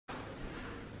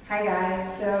Hi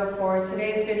guys, so for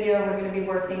today's video we're going to be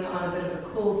working on a bit of a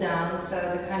cool down, so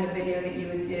the kind of video that you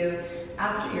would do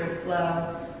after your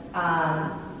flow,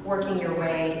 working your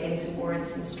way in towards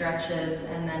some stretches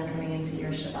and then coming into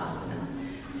your Savasana.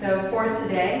 So for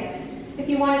today, if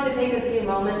you wanted to take a few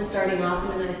moments starting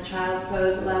off in a nice child's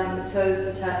pose, allowing the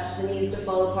toes to touch, the knees to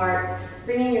fall apart,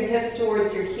 bringing your hips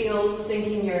towards your heels,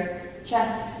 sinking your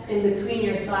chest in between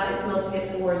your thighs, melting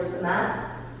it towards the mat.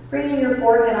 Bringing your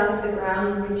forehead onto the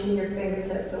ground, reaching your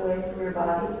fingertips away from your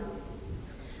body.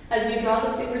 As you draw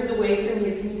the fingers away from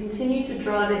you, can you continue to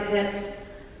draw the hips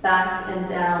back and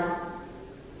down,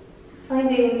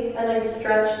 finding a nice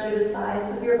stretch through the sides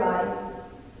of your body.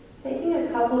 Taking a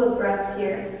couple of breaths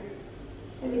here.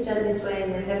 Maybe gently swaying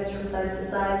your hips from side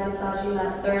to side, massaging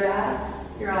that third eye,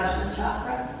 your Ajna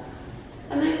chakra.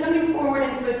 And then coming forward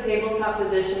into a tabletop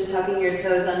position, tucking your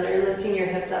toes under, lifting your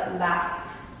hips up and back.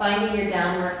 Finding your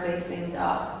downward facing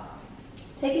dog.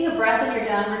 Taking a breath in your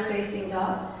downward facing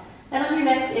dog. And on your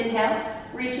next inhale,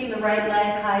 reaching the right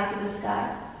leg high to the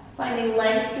sky. Finding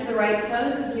length through the right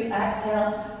toes as you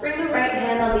exhale. Bring the right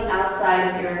hand on the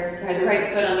outside of your, the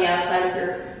right foot on the outside of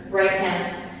your right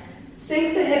hand.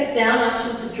 Sink the hips down,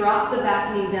 option to drop the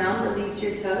back knee down, release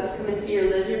your toes, come into your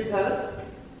lizard pose.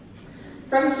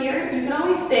 From here, you can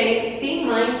always stay, being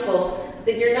mindful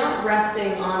that you're not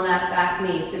resting on that back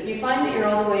knee. So if you find that you're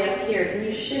all the way up here, can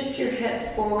you shift your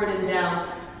hips forward and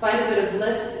down? Find a bit of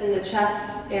lift in the chest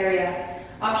area.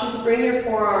 Option to bring your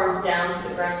forearms down to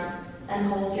the ground and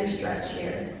hold your stretch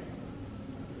here.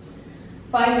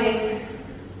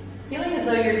 Feeling as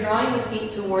though you're drawing the feet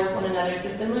towards one another, so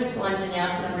similar to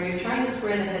Anjaneyasana where you're trying to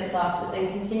square the hips off, but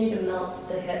then continue to melt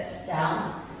the hips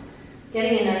down.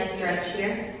 Getting a nice stretch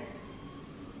here.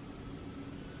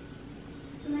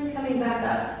 And then coming back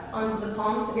up onto the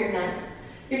palms of your hands.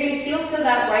 You're going to heel toe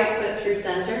that right foot through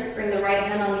center. Bring the right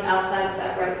hand on the outside of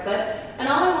that right foot. And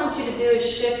all I want you to do is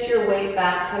shift your weight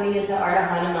back, coming into Ardha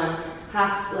Hanuman,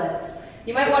 half splits.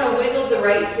 You might want to wiggle the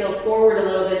right heel forward a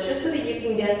little bit, just so that you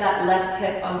can get that left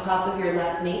hip on top of your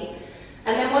left knee.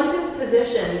 And then once it's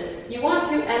positioned, you want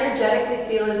to energetically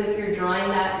feel as if you're drawing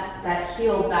that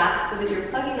heel back, so that you're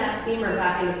plugging that femur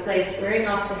back into place, squaring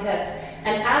off the hips.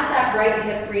 And as that right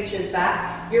hip reaches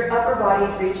back, your upper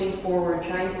body's reaching forward,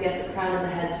 trying to get the crown of the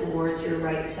head towards your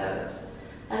right toes.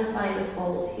 And find a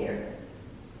fold here.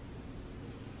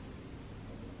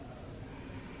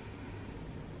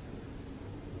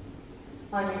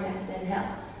 On your next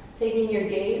inhale, taking your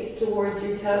gaze towards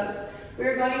your toes,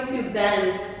 we're going to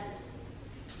bend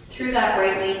through that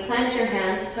right knee, plant your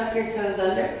hands, tuck your toes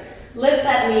under, lift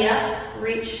that knee up,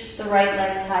 reach the right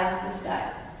leg high to the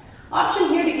sky. Option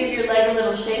here to give your leg a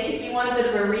little shake. If you want a bit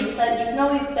of a reset, you can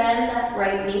always bend that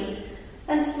right knee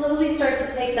and slowly start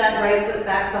to take that right foot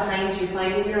back behind you,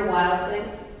 finding your wild thing.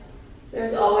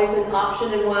 There's always an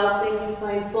option in wild thing to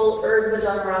find full Urdhva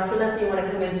Dhanurasana if you want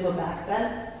to come into a back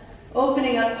bend.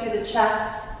 Opening up through the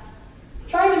chest,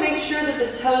 trying to make sure that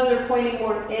the toes are pointing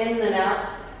more in than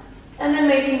out, and then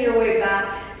making your way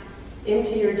back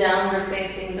into your downward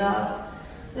facing dog.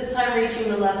 This time reaching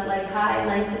the left leg high,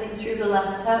 lengthening through the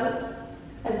left toes.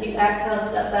 As you exhale,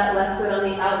 step that left foot on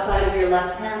the outside of your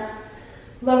left hand.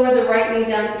 Lower the right knee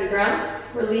down to the ground.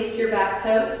 Release your back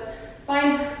toes.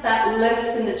 Find that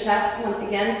lift in the chest, once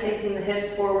again, sinking the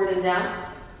hips forward and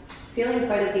down. Feeling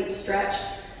quite a deep stretch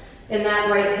in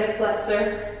that right hip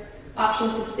flexor. Option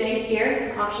to stay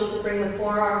here. Option to bring the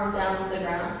forearms down to the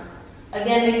ground.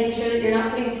 Again, making sure that you're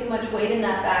not putting too much weight in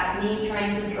that back knee,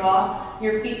 trying to draw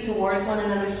your feet towards one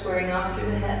another, squaring off through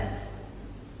the hips.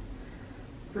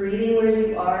 Breathing where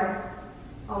you are,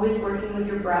 always working with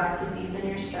your breath to deepen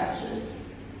your stretches.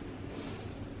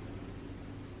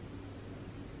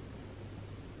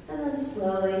 And then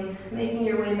slowly making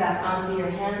your way back onto your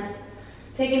hands.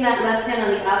 Taking that left hand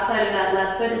on the outside of that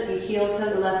left foot as you heel toe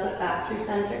the left foot back through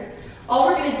center. All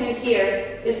we're going to do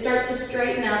here is start to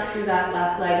straighten out through that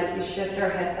left leg as we shift our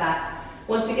hip back.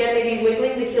 Once again, maybe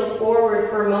wiggling the heel forward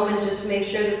for a moment just to make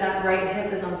sure that that right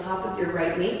hip is on top of your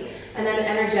right knee. And then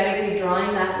energetically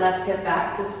drawing that left hip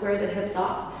back to square the hips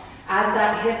off. As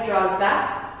that hip draws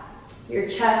back, your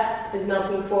chest is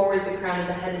melting forward, the crown of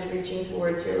the head is reaching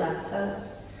towards your left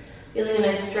toes. Feeling a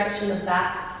nice stretch in the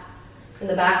back of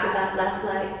that left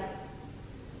leg.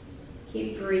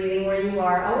 Keep breathing where you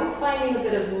are, always finding a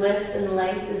bit of lift and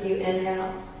length as you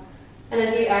inhale. And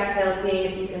as you exhale,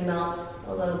 seeing if you can melt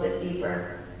a little bit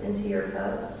deeper into your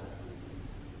pose.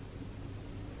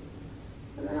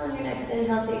 And then on your next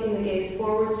inhale, taking the gaze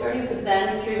forward, starting to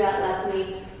bend through that left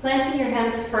knee, planting your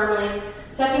hands firmly,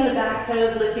 tucking the back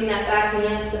toes, lifting that back knee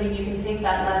up so that you can take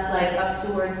that left leg up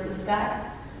towards the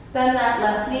sky. Bend that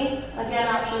left knee. Again,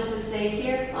 option to stay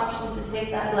here. Option to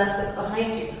take that left foot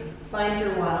behind you. Find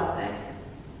your wild thing.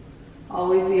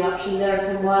 Always the option there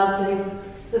from wild thing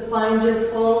to find your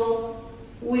full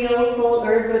wheel, full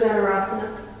Urdhva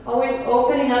Dhanurasana. Always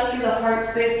opening up through the heart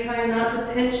space, trying not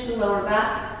to pinch the lower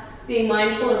back. Being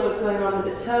mindful of what's going on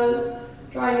with the toes.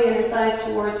 Drawing the inner thighs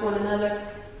towards one another.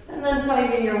 And then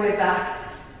finding your way back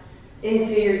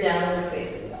into your downward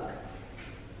facing dog.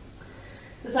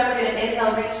 This time we're going to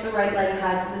inhale, reach the right leg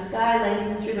high to the sky,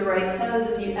 lengthen through the right toes.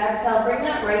 As you exhale, bring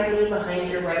that right knee behind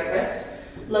your right wrist.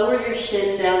 Lower your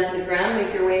shin down to the ground,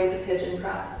 make your way into pigeon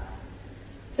prep.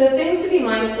 So things to be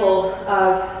mindful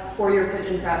of for your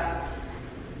pigeon prep.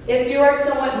 If you are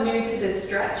somewhat new to this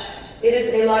stretch, it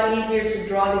is a lot easier to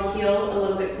draw the heel a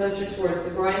little bit closer towards the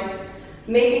groin,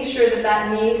 making sure that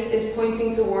that knee is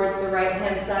pointing towards the right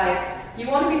hand side. You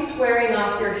want to be squaring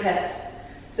off your hips.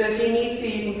 So if you need to,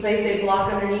 you can place a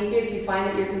block underneath you if you find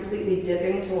that you're completely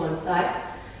dipping to one side.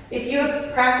 If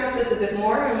you practice this a bit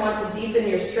more and want to deepen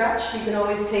your stretch, you can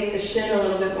always take the shin a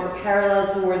little bit more parallel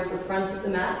towards the front of the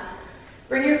mat.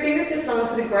 Bring your fingertips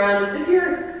onto the ground as if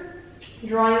you're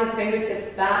drawing the fingertips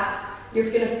back. You're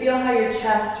going to feel how your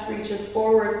chest reaches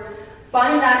forward.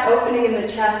 Find that opening in the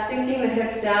chest, sinking the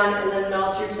hips down, and then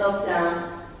melt yourself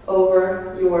down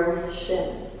over your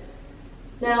shin.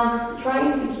 Now,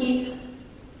 trying to keep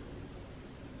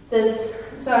this,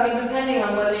 so I mean, depending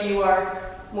on whether you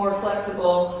are more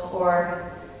flexible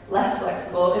or less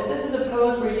flexible, if this is a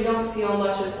pose where you don't feel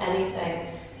much of anything,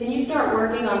 can you start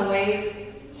working on ways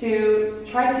to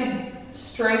try to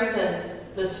strengthen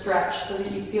the stretch so that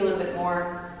you feel a bit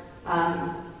more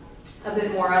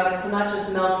of it, so not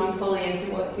just melting fully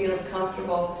into what feels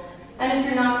comfortable. And if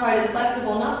you're not quite as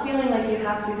flexible, not feeling like you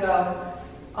have to go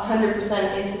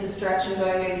 100% into the stretch and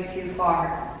going maybe too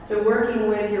far. So working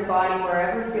with your body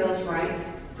wherever feels right,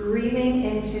 breathing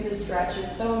into the stretch.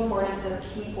 It's so important to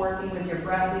keep working with your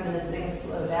breath even as things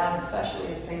slow down, especially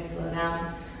as things slow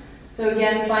down. So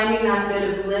again, finding that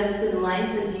bit of lift and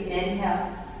length as you inhale,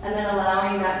 and then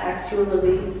allowing that extra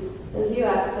release as you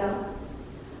exhale.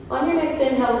 On your next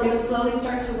inhale, we're going to slowly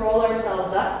start to roll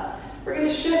ourselves up. We're going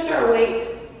to shift our weight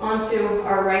onto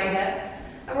our right hip,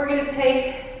 and we're going to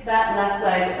take that left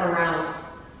leg around.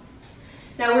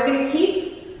 Now we're going to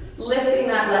keep lifting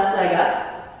that left leg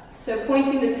up. So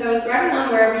pointing the toes, grabbing on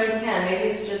wherever you can. Maybe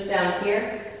it's just down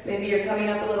here. Maybe you're coming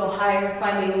up a little higher,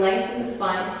 finding length in the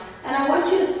spine. And I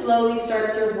want you to slowly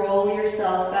start to roll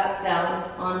yourself back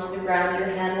down onto the ground. Your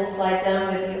hand will slide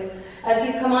down with you. As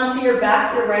you come onto your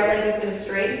back, your right leg is going to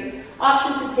straighten.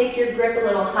 Option to take your grip a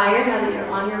little higher now that you're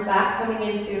on your back, coming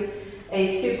into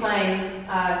a supine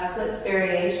splits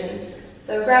variation.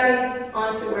 So grabbing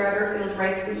onto wherever feels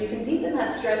right so that you can deepen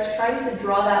that stretch, trying to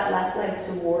draw that left leg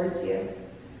towards you.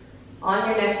 On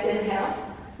your next inhale,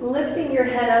 lifting your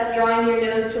head up, drawing your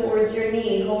nose towards your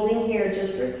knee, holding here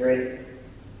just for 3.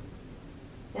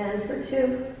 And for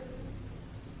 2.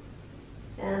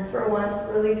 And for 1,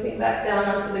 releasing back down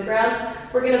onto the ground.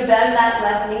 We're going to bend that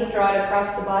left knee, draw it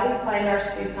across the body, find our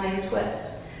supine twist.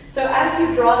 So as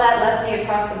you draw that left knee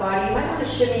across the body, you might want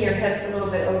to shimmy your hips a little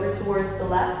bit over towards the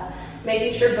left,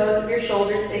 making sure both of your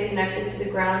shoulders stay connected to the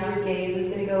ground. Your gaze is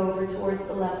going to go over towards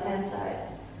the left-hand side.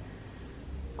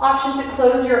 Option to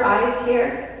close your eyes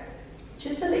here,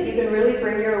 just so that you can really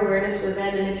bring your awareness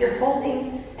within. And if you're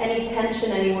holding any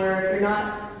tension anywhere, if you're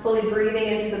not fully breathing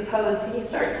into the pose, can you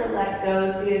start to let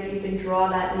go? See if you can draw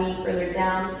that knee further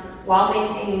down while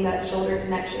maintaining that shoulder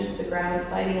connection to the ground,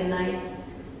 finding a nice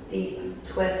deep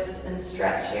twist and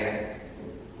stretch here.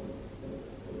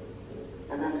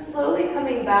 And then slowly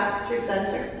coming back through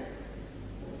center.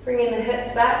 Bringing the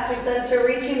hips back through center,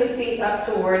 reaching the feet up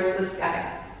towards the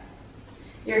sky.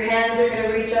 Your hands are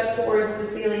going to reach up towards the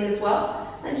ceiling as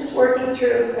well. And just working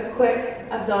through a quick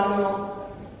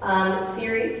abdominal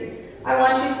series. I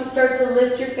want you to start to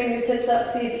lift your fingertips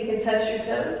up, see if you can touch your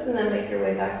toes, and then make your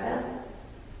way back down.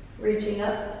 Reaching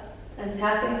up and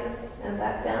tapping and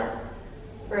back down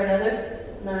for another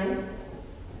 9,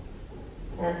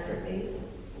 and for 8,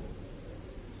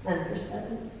 and for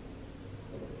 7,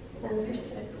 and for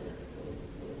 6,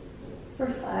 for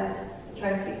 5. Try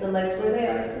and keep the legs where they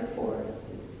are for 4,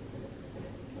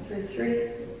 for 3,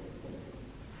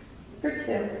 for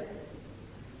 2,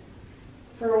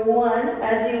 for 1.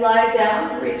 As you lie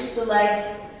down, reach the legs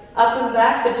up and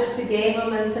back, but just to gain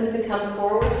momentum to come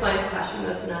forward, find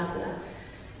Paschimottanasana.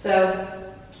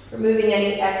 So removing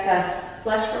any excess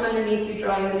flesh from underneath you,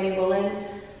 drawing the navel in,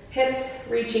 hips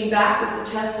reaching back as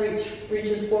the chest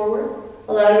reaches forward.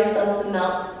 Allow yourself to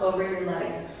melt over your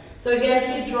legs. So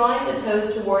again, keep drawing the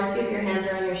toes towards you. If your hands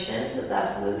are on your shins, that's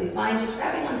absolutely fine. Just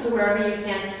grabbing onto wherever you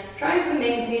can, trying to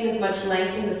maintain as much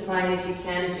length in the spine as you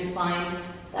can as you find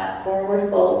that forward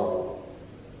fold.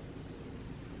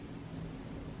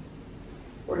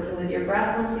 Working with your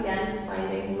breath once again,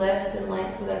 finding lift and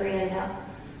length with every inhale,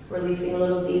 releasing a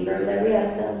little deeper with every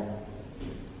exhale.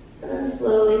 And then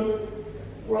slowly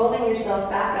rolling yourself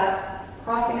back up,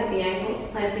 crossing at the ankles,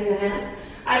 planting the hands.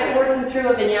 Either working through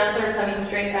a vinyasa or coming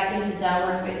straight back into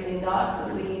downward facing dog so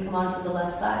that we can come onto the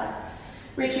left side.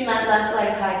 Reaching that left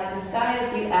leg high to the sky.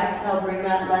 As you exhale, bring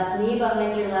that left knee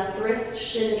behind your left wrist,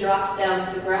 shin drops down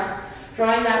to the ground.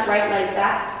 Drawing that right leg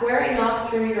back, squaring off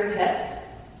through your hips.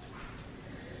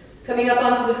 Coming up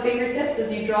onto the fingertips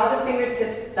as you draw the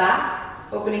fingertips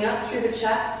back, opening up through the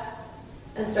chest,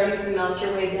 and starting to melt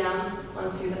your way down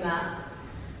onto the mat.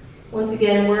 Once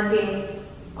again, working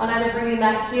on either bringing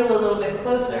that heel a little bit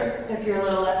closer if you're a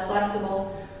little less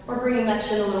flexible, or bringing that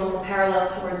shin a little more parallel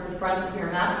towards the front of your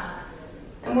mat.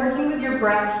 And working with your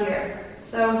breath here.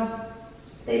 So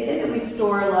they say that we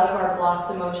store a lot of our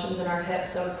blocked emotions in our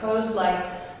hips, so a pose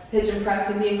like pigeon prep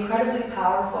can be incredibly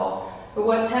powerful. But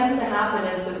what tends to happen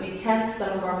is that we tense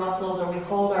some of our muscles or we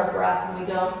hold our breath and we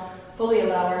don't fully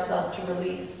allow ourselves to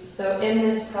release. So in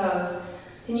this pose,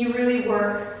 can you really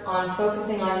work on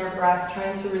focusing on your breath,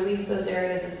 trying to release those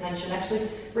areas of tension, actually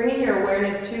bringing your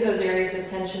awareness to those areas of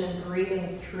tension and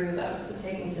breathing through them. So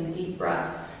taking some deep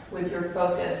breaths with your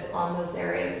focus on those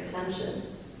areas of tension.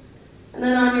 And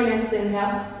then on your next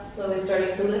inhale, slowly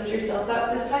starting to lift yourself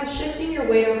up, this time shifting your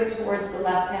weight over towards the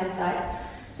left-hand side,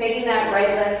 taking that right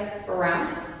leg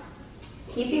around,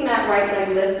 keeping that right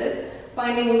leg lifted,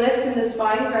 finding lift in the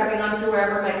spine, grabbing onto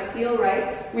wherever might feel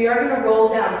right. We are going to roll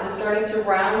down, so starting to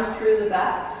round through the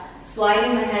back,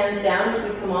 sliding the hands down as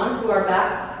we come onto our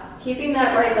back, keeping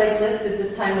that right leg lifted.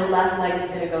 This time the left leg is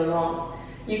going to go long.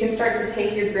 You can start to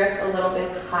take your grip a little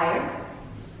bit higher,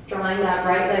 drawing that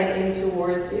right leg in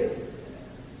towards you.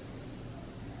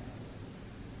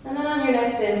 And then on your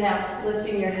next inhale,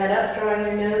 lifting your head up, drawing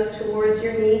your nose towards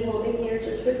your knee, holding here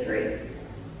just for 3.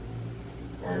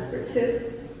 And for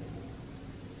 2.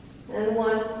 And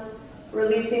 1.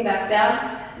 Releasing back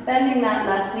down, bending that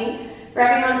left knee,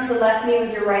 grabbing onto the left knee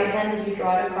with your right hand as you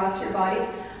draw it across your body.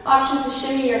 Option to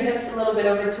shimmy your hips a little bit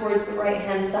over towards the right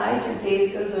hand side. Your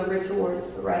gaze goes over towards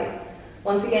the right.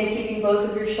 Once again, keeping both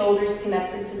of your shoulders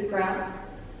connected to the ground.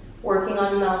 Working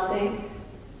on melting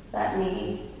that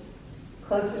knee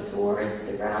closer towards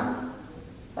the ground.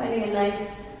 Finding a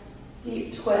nice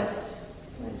deep twist,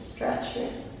 nice stretch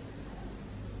here.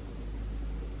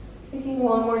 Taking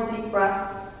one more deep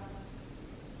breath.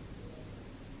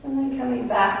 And then coming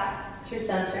back to your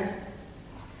center.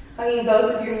 Hugging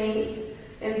both of your knees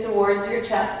in towards your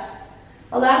chest.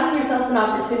 Allowing yourself an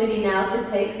opportunity now to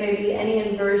take maybe any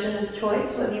inversion of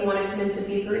choice, whether you want to come into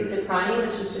deeper Itaprani,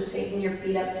 which is just taking your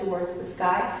feet up towards the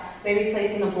sky, maybe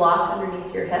placing a block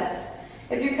underneath your hips.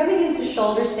 If you're coming into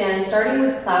shoulder stand, starting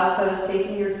with plow pose,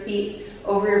 taking your feet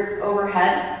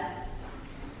overhead.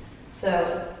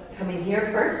 So coming here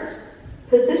first,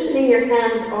 positioning your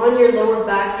hands on your lower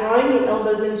back, drawing the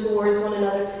elbows in towards one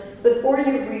another before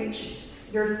you reach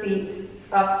your feet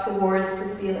up towards the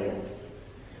ceiling.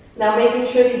 Now making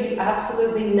sure that you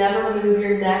absolutely never move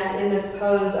your neck in this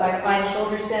pose. I find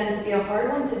shoulder stand to be a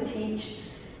hard one to teach,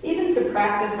 even to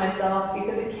practice myself,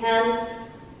 because it can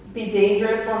be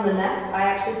dangerous on the neck. I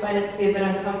actually find it to be a bit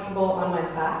uncomfortable on my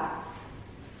back.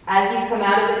 As you come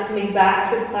out of it, coming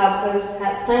back through cloud pose,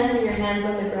 planting your hands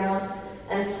on the ground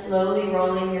and slowly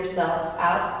rolling yourself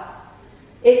out.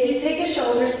 If you take a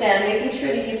shoulder stand, making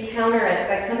sure that you counter it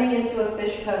by coming into a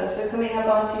fish pose. So coming up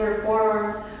onto your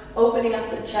forearms, opening up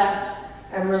the chest,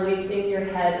 and releasing your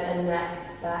head and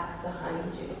neck back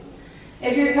behind you.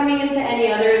 If you're coming into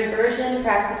any other inversion,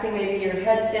 practicing maybe your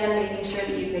headstand, making sure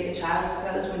that you take a child's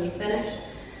pose when you finish.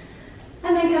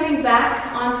 And then coming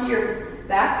back onto your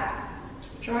back,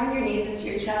 drawing your knees into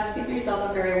your chest, give yourself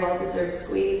a very well-deserved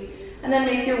squeeze. And then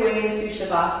make your way into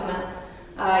Savasana,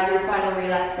 your final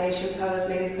relaxation pose,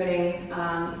 maybe putting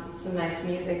some nice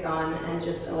music on and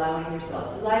just allowing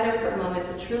yourself to lie there for a moment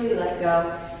to truly let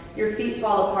go. Your feet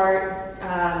fall apart,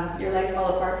 your legs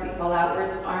fall apart, feet fall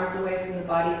outwards, arms away from the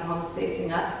body, palms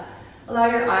facing up. Allow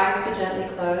your eyes to gently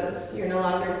close. You're no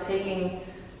longer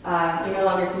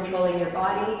controlling your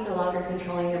body, no longer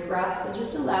controlling your breath, and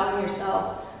just allowing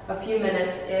yourself a few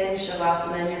minutes in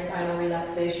Savasana, in your final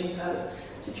relaxation pose,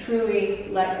 to truly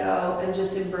let go and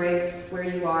just embrace where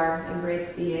you are,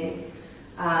 embrace being.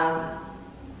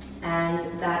 And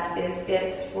that is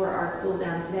it for our cool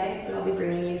down today, but I'll be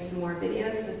bringing you some more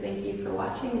videos, so thank you for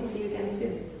watching and see you again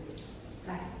soon.